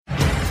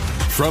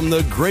from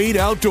the great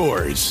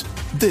outdoors.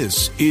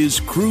 This is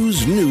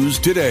Cruise News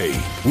Today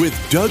with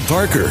Doug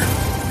Parker.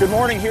 Good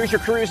morning. Here's your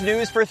cruise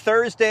news for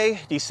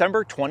Thursday,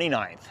 December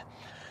 29th.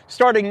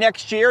 Starting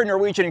next year,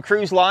 Norwegian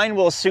Cruise Line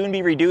will soon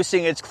be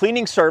reducing its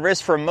cleaning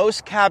service for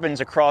most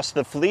cabins across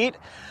the fleet.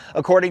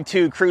 According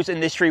to cruise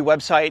industry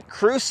website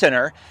Cruise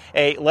Center,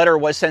 a letter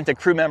was sent to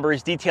crew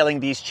members detailing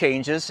these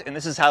changes, and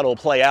this is how it'll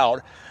play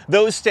out.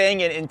 Those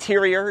staying in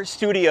interior,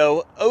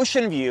 studio,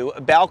 ocean view,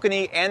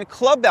 balcony, and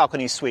club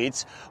balcony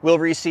suites will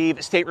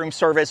receive stateroom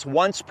service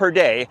once per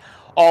day.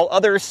 All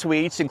other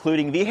suites,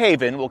 including the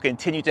Haven, will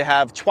continue to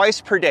have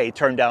twice per day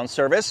turn-down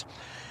service.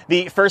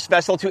 The first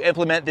vessel to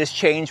implement this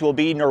change will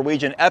be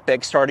Norwegian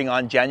Epic starting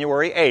on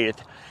January 8th.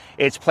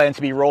 It's planned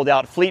to be rolled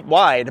out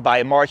fleet-wide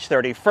by March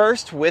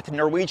 31st, with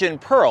Norwegian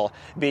Pearl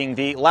being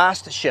the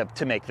last ship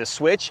to make the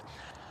switch.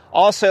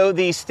 Also,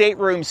 the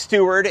stateroom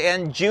steward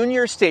and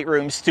junior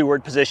stateroom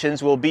steward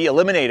positions will be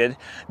eliminated,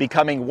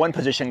 becoming one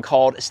position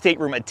called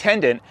stateroom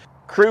attendant.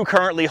 Crew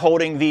currently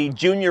holding the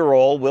junior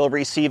role will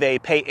receive a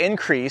pay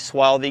increase,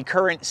 while the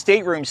current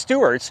stateroom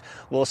stewards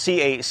will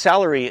see a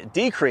salary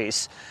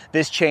decrease.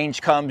 This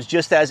change comes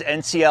just as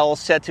NCL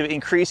set to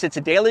increase its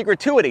daily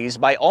gratuities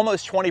by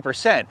almost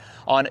 20%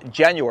 on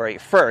January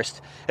 1st.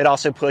 It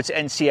also puts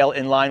NCL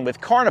in line with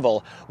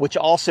Carnival, which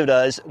also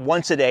does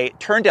once-a-day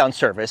turn-down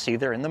service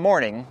either in the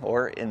morning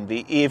or in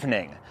the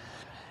evening.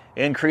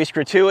 Increased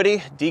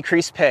gratuity,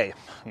 decreased pay.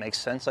 Makes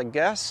sense, I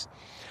guess.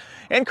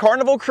 And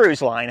Carnival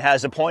Cruise Line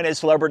has appointed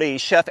celebrity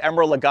chef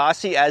Emeril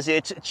Lagasse as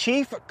its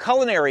chief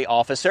culinary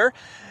officer.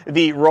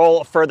 The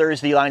role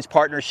furthers the line's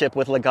partnership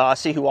with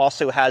Lagasse, who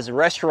also has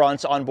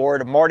restaurants on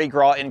board Mardi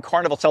Gras and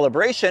Carnival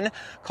Celebration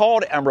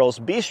called Emeril's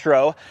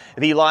Bistro.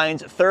 The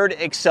line's third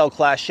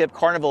Excel-class ship,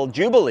 Carnival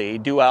Jubilee,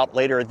 due out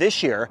later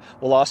this year,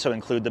 will also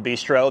include the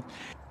bistro.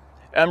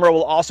 Emeril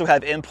will also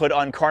have input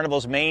on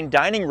Carnival's main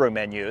dining room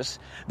menus.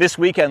 This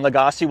weekend,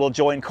 Lagasse will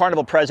join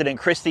Carnival President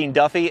Christine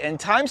Duffy in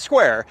Times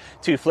Square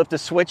to flip the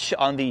switch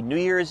on the New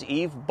Year's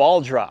Eve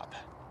ball drop.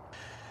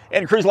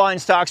 And cruise line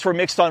stocks were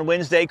mixed on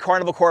Wednesday.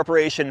 Carnival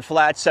Corporation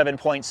flat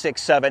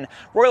 7.67,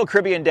 Royal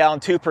Caribbean down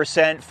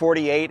 2%,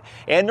 48,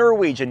 and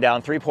Norwegian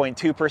down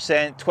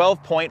 3.2%,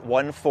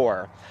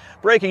 12.14.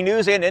 Breaking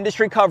news and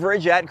industry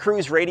coverage at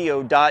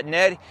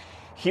cruiseradio.net.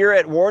 Here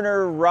at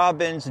Warner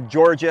Robins,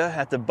 Georgia,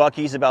 at the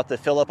Buc-ee's, about to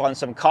fill up on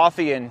some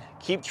coffee and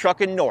keep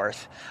trucking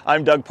north.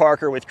 I'm Doug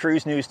Parker with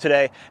Cruise News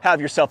Today.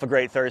 Have yourself a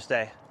great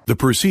Thursday. The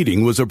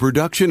proceeding was a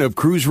production of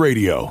Cruise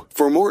Radio.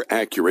 For more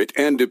accurate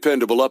and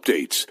dependable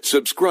updates,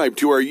 subscribe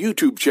to our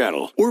YouTube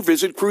channel or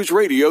visit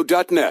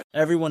cruiseradio.net.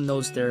 Everyone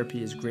knows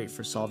therapy is great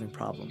for solving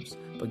problems,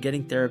 but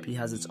getting therapy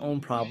has its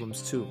own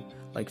problems too,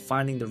 like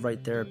finding the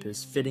right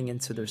therapist, fitting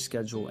into their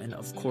schedule, and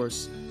of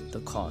course, the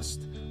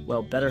cost.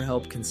 Well,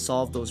 BetterHelp can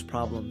solve those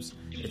problems.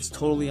 It's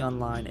totally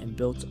online and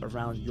built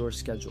around your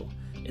schedule.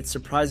 It's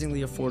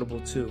surprisingly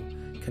affordable too.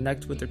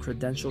 Connect with a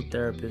credentialed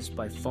therapist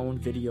by phone,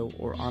 video,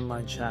 or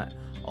online chat,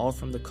 all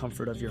from the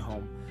comfort of your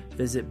home.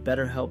 Visit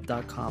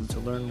BetterHelp.com to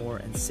learn more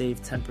and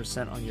save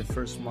 10% on your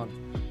first month.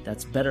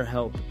 That's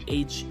BetterHelp,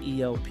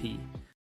 H-E-L-P.